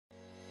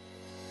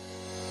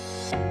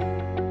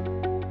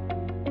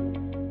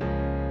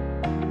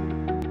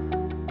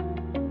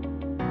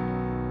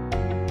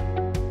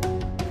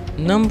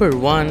Number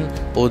 1.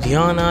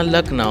 Udhyana,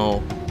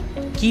 Lucknow.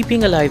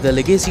 Keeping alive the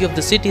legacy of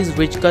the city's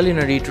rich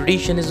culinary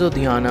tradition is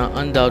Udhyana,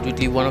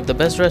 undoubtedly one of the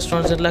best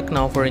restaurants in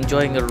Lucknow for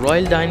enjoying a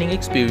royal dining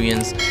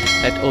experience.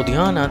 At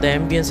Udhyana, the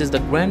ambience is the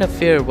grand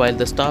affair while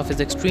the staff is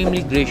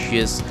extremely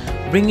gracious.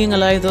 Bringing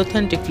alive the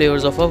authentic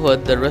flavors of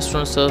Awadh, the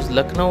restaurant serves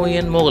Lucknowi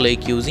and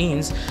Mughlai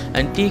cuisines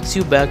and takes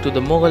you back to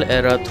the Mughal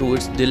era through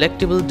its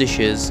delectable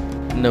dishes.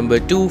 Number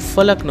 2.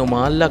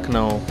 Falaknuma,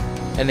 Lucknow.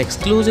 An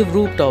exclusive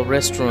rooftop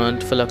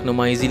restaurant,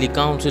 Falaknuma easily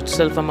counts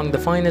itself among the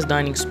finest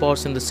dining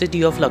spots in the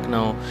city of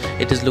Lucknow.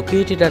 It is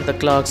located at the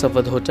Clark's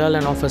Awadh Hotel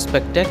and offers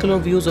spectacular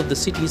views of the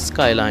city's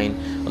skyline.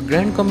 A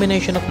grand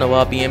combination of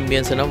Nawabi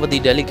ambience and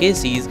Awadhi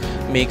delicacies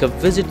make a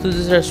visit to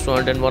this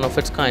restaurant and one of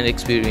its kind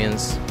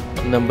experience.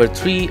 Number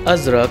 3.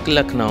 Azrak,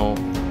 Lucknow.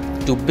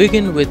 To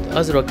begin with,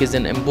 Azrak is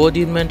an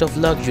embodiment of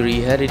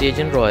luxury, heritage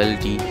and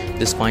royalty.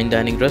 This fine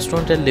dining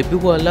restaurant at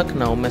Libua,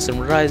 Lucknow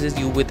mesmerizes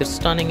you with its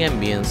stunning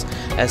ambience.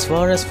 As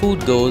far as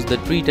food goes, the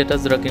treat at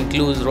Azrak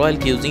includes royal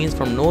cuisines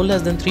from no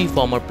less than 3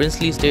 former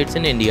princely states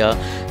in India,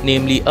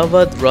 namely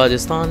Awadh,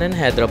 Rajasthan and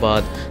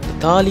Hyderabad. The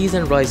thalis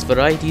and rice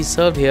varieties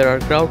served here are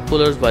crowd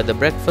pullers while the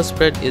breakfast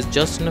spread is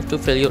just enough to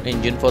fill your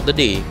engine for the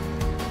day.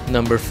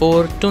 Number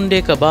 4.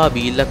 Tunde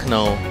Kebabi,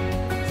 Lucknow.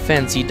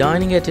 Fancy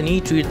dining at an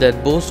eatery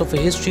that boasts of a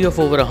history of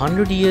over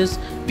 100 years?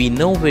 We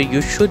know where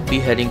you should be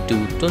heading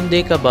to,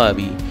 Tunde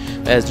Kebabi.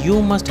 As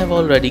you must have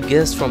already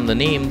guessed from the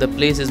name, the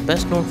place is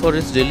best known for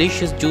its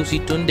delicious juicy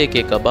tunde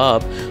ke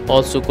kebab,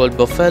 also called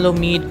buffalo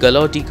meat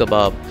galoti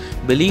kebab.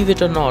 Believe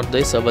it or not,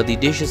 this Awadhi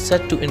dish is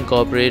set to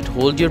incorporate,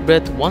 hold your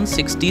breath,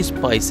 160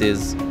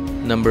 spices.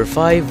 Number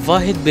 5.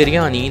 Wahid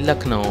Biryani,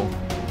 Lucknow.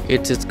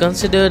 It is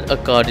considered a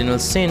cardinal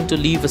sin to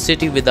leave a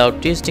city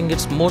without tasting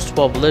its most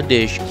popular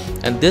dish,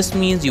 and this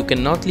means you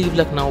cannot leave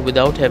Lucknow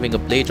without having a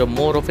plate or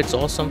more of its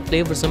awesome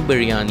flavorsome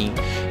biryani.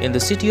 In the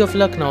city of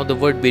Lucknow, the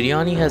word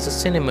biryani has a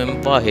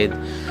synonym, wahid.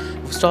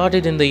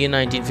 Started in the year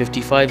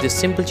 1955, this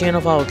simple chain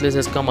of outlets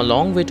has come a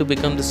long way to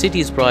become the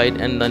city's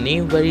pride and the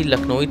name very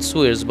Lucknowite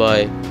swears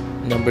by.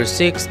 Number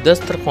 6.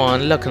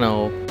 Dastarkhan,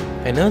 Lucknow.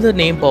 Another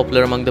name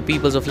popular among the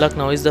peoples of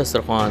Lucknow is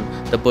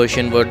Dastarkhan. The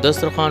Persian word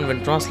Dastarkhan,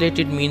 when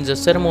translated, means a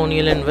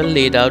ceremonial and well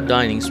laid out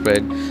dining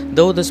spread.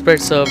 Though the spread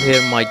served here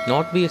might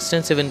not be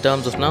extensive in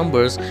terms of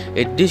numbers,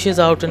 it dishes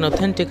out an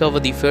authentic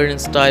Awadhi fare in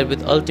style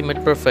with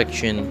ultimate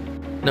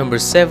perfection. Number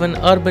 7.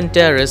 Urban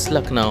Terrace,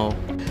 Lucknow.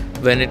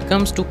 When it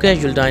comes to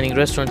casual dining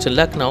restaurants in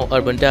Lucknow,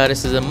 Urban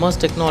Terrace is a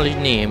must-acknowledged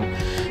name.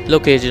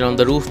 Located on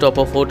the rooftop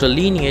of Hotel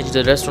Lineage,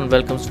 the restaurant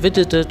welcomes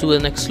visitors to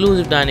an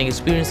exclusive dining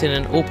experience in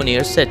an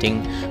open-air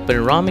setting.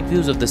 Panoramic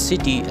views of the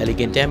city,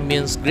 elegant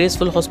ambience,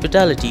 graceful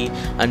hospitality,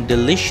 and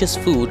delicious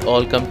food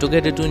all come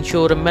together to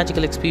ensure a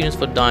magical experience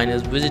for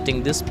diners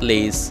visiting this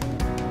place.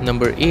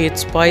 Number 8.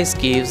 Spice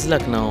Caves,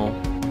 Lucknow.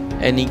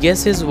 Any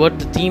guesses what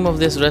the theme of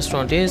this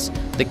restaurant is?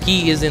 The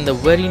key is in the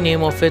very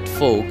name of it,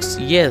 folks.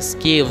 Yes,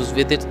 caves.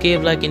 With its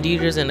cave-like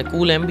interiors and a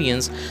cool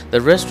ambience, the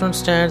restaurant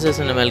stands as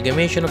an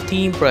amalgamation of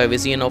theme,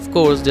 privacy and of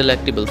course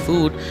delectable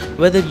food.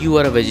 Whether you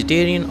are a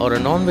vegetarian or a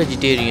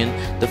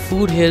non-vegetarian, the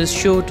food here is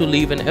sure to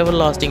leave an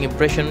everlasting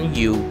impression on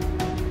you.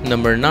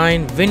 Number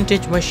 9.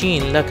 Vintage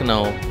Machine,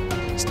 Lucknow.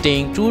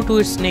 Staying true to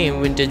its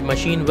name, Vintage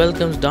Machine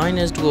welcomes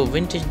diners to a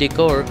vintage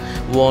decor.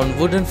 Worn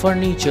wooden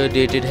furniture,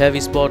 dated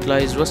heavy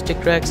spotlights,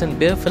 rustic racks and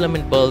bare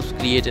filament bulbs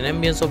create an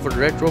ambience of a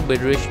retro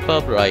British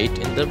pub right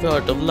in the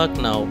heart of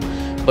Lucknow.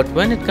 But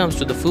when it comes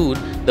to the food,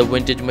 the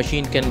Vintage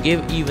Machine can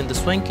give even the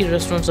swanky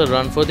restaurants a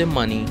run for their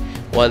money.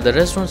 While the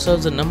restaurant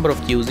serves a number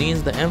of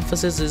cuisines, the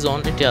emphasis is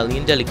on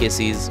Italian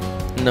delicacies.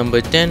 Number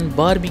 10.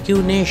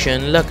 Barbecue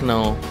Nation,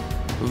 Lucknow.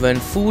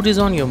 When food is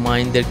on your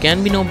mind, there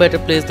can be no better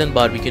place than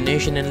Barbecue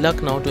Nation in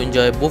Lucknow to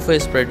enjoy a buffet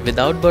spread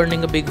without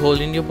burning a big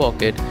hole in your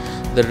pocket.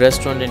 The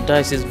restaurant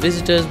entices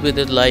visitors with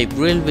a live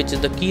grill, which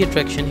is the key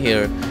attraction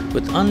here.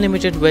 With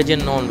unlimited veg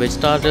and non-veg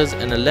starters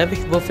and a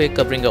lavish buffet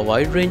covering a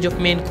wide range of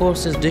main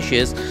courses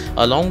dishes,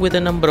 along with a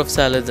number of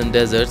salads and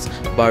desserts,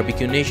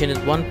 Barbecue Nation is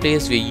one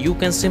place where you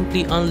can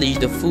simply unleash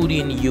the foodie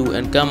in you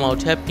and come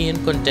out happy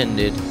and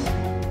contented.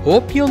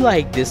 Hope you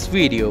liked this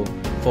video.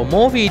 For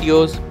more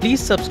videos, please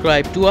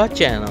subscribe to our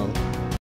channel.